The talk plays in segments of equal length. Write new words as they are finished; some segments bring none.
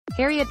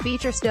Harriett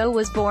Beecher Stowe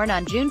was born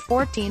on June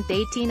 14,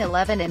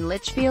 1811 in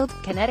Litchfield,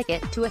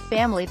 Connecticut, to a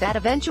family that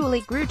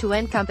eventually grew to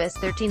encompass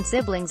 13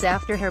 siblings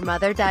after her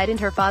mother died and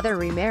her father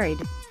remarried.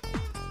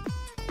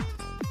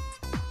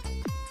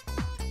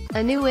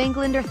 A New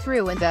Englander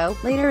through and through,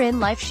 later in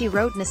life she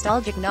wrote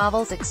nostalgic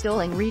novels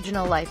extolling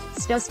regional life.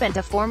 Stowe spent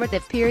a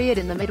formative period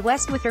in the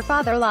Midwest with her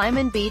father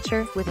Lyman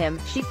Beecher. With him,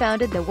 she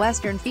founded the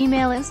Western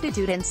Female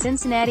Institute in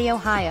Cincinnati,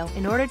 Ohio,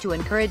 in order to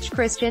encourage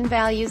Christian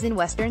values in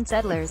Western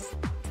settlers.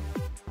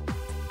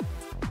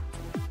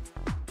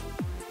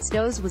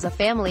 Stowe's was a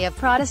family of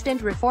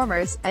Protestant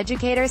reformers,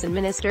 educators and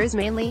ministers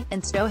mainly,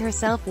 and Stowe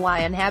herself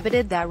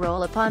inhabited that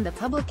role upon the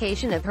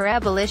publication of her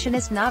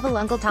abolitionist novel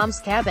Uncle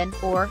Tom's Cabin,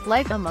 or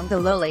Life Among the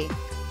Lowly.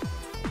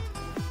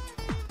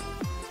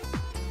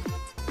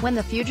 When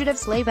the Fugitive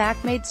Slave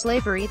Act made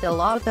slavery the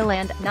law of the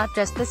land, not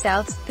just the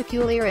South's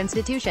peculiar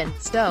institution,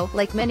 Stowe,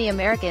 like many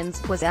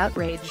Americans, was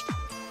outraged.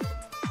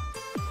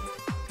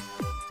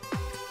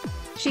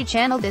 She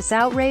channeled this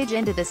outrage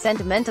into the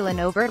sentimental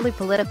and overtly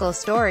political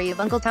story of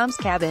Uncle Tom's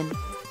Cabin.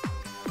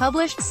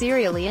 Published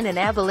serially in an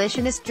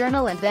abolitionist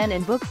journal and then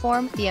in book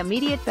form, the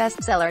immediate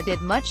bestseller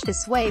did much to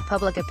sway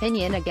public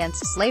opinion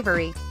against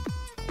slavery.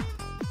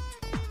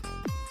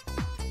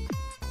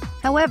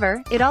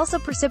 However, it also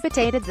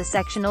precipitated the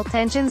sectional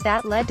tensions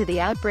that led to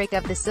the outbreak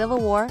of the Civil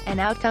War, an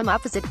outcome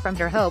opposite from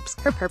her hopes.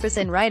 Her purpose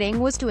in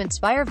writing was to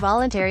inspire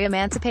voluntary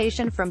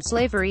emancipation from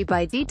slavery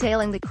by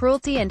detailing the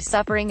cruelty and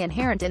suffering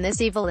inherent in this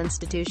evil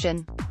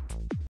institution.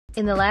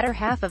 In the latter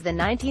half of the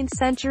 19th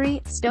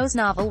century, Stowe's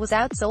novel was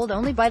outsold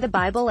only by the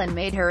Bible and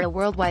made her a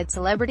worldwide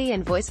celebrity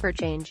and voice for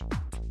change.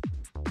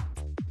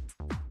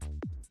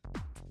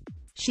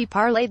 She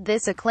parlayed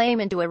this acclaim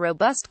into a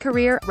robust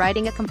career,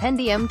 writing a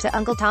compendium to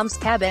Uncle Tom's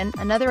Cabin,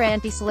 another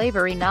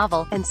anti-slavery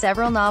novel, and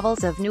several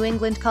novels of New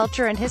England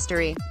culture and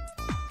history.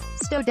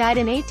 Stowe died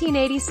in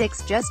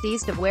 1886 just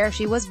east of where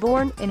she was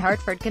born, in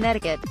Hartford,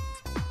 Connecticut.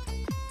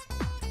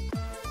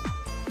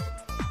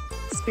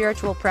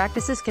 Spiritual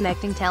practices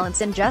connecting talents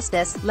and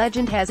justice.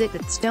 Legend has it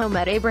that Stowe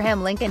met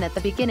Abraham Lincoln at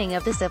the beginning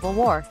of the Civil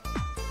War.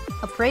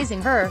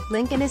 Appraising her,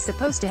 Lincoln is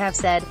supposed to have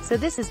said, "So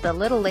this is the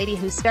little lady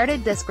who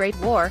started this great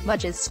war."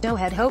 Much as Stowe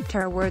had hoped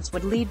her words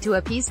would lead to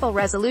a peaceful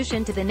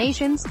resolution to the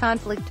nation's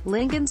conflict,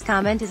 Lincoln's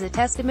comment is a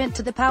testament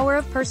to the power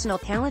of personal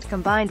talent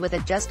combined with a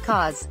just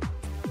cause.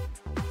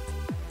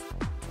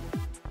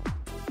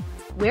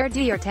 Where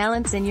do your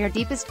talents and your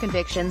deepest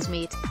convictions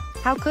meet?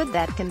 How could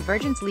that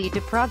convergence lead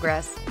to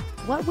progress?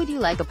 What would you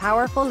like a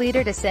powerful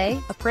leader to say,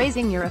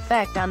 appraising your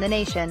effect on the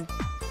nation?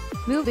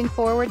 Moving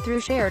forward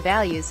through shared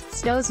values,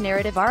 Stowe's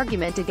narrative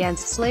argument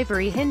against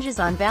slavery hinges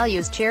on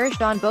values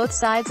cherished on both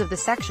sides of the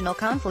sectional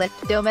conflict: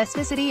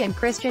 domesticity and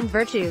Christian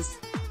virtues.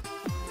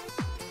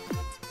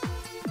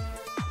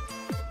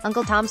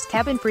 Uncle Tom's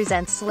Cabin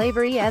presents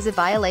slavery as a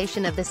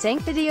violation of the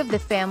sanctity of the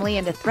family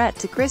and a threat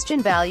to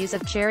Christian values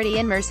of charity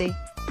and mercy.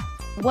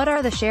 What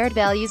are the shared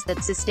values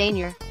that sustain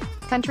your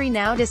country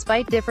now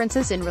despite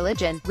differences in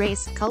religion,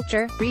 race,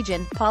 culture,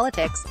 region,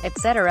 politics,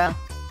 etc.?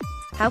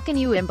 How can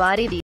you embody these